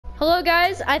Hello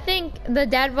guys, I think the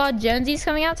Dad Bod Jonesy's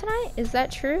coming out tonight. Is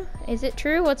that true? Is it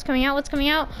true? What's coming out? What's coming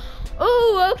out?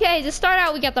 Oh, okay, to start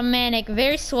out we got the MANIC.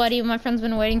 Very sweaty. My friend's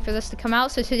been waiting for this to come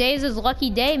out. So today's his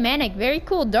lucky day. MANIC, very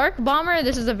cool. Dark Bomber,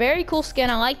 this is a very cool skin.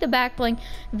 I like the back bling.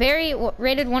 Very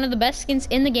rated one of the best skins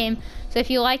in the game. So if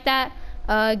you like that,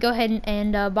 go ahead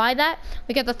and buy that.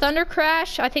 We got the Thunder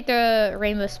Crash. I think the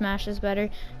Rainbow Smash is better.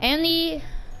 And the...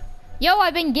 Yo,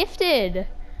 I've been gifted.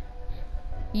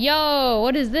 Yo,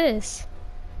 what is this?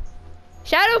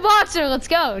 Shadow Boxer, let's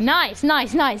go. Nice,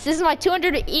 nice, nice. This is my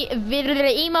 200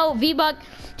 emo V-Buck,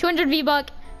 200 V-Buck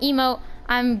emo.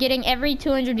 I'm getting every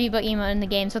 200 V-Buck emo in the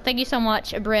game. So thank you so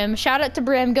much, Brim. Shout out to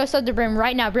Brim. Go sub to Brim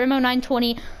right now.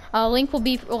 Brim0920. Link will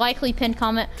be likely pinned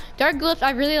comment. Dark Glyph,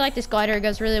 I really like this glider. It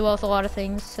goes really well with a lot of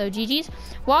things. So GG's.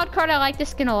 Wild card, I like this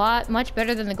skin a lot. Much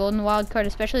better than the golden wild card,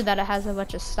 especially that it has a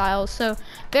bunch of styles. So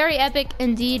very epic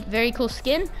indeed. Very cool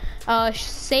skin.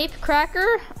 Safe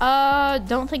Cracker.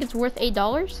 Don't think it's worth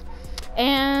 $8.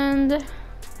 And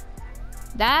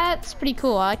that's pretty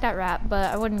cool. I like that wrap,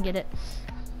 but I wouldn't get it.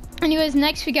 Anyways,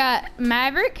 next we got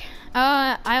Maverick.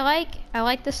 I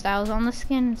like the styles on the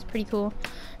skin. It's pretty cool.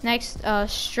 Next,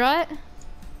 Strut.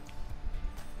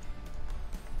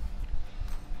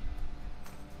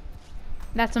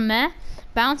 That's a meh.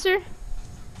 Bouncer.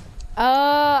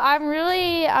 I'm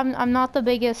not the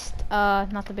biggest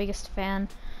fan.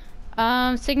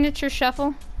 Signature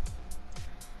Shuffle.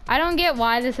 I don't get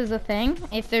why this is a thing.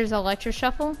 If there's Electro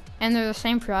Shuffle and they're the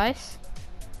same price,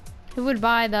 who would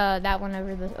buy that one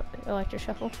over the Electro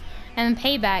Shuffle? And then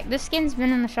Payback. This skin's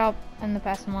been in the shop in the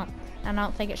past month. I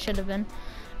don't think it should have been.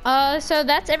 So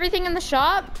that's everything in the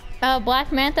shop.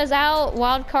 Black Manta's out.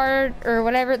 Wild Card or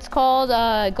whatever it's called.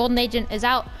 Golden Agent is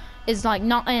out. Is like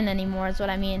not in anymore is what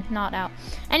I mean. Not out.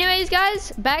 Anyways,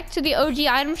 guys, back to the OG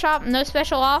item shop. No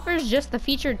special offers, just the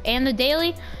featured and the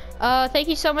daily. Thank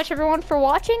you so much everyone for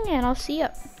watching, and I'll see ya.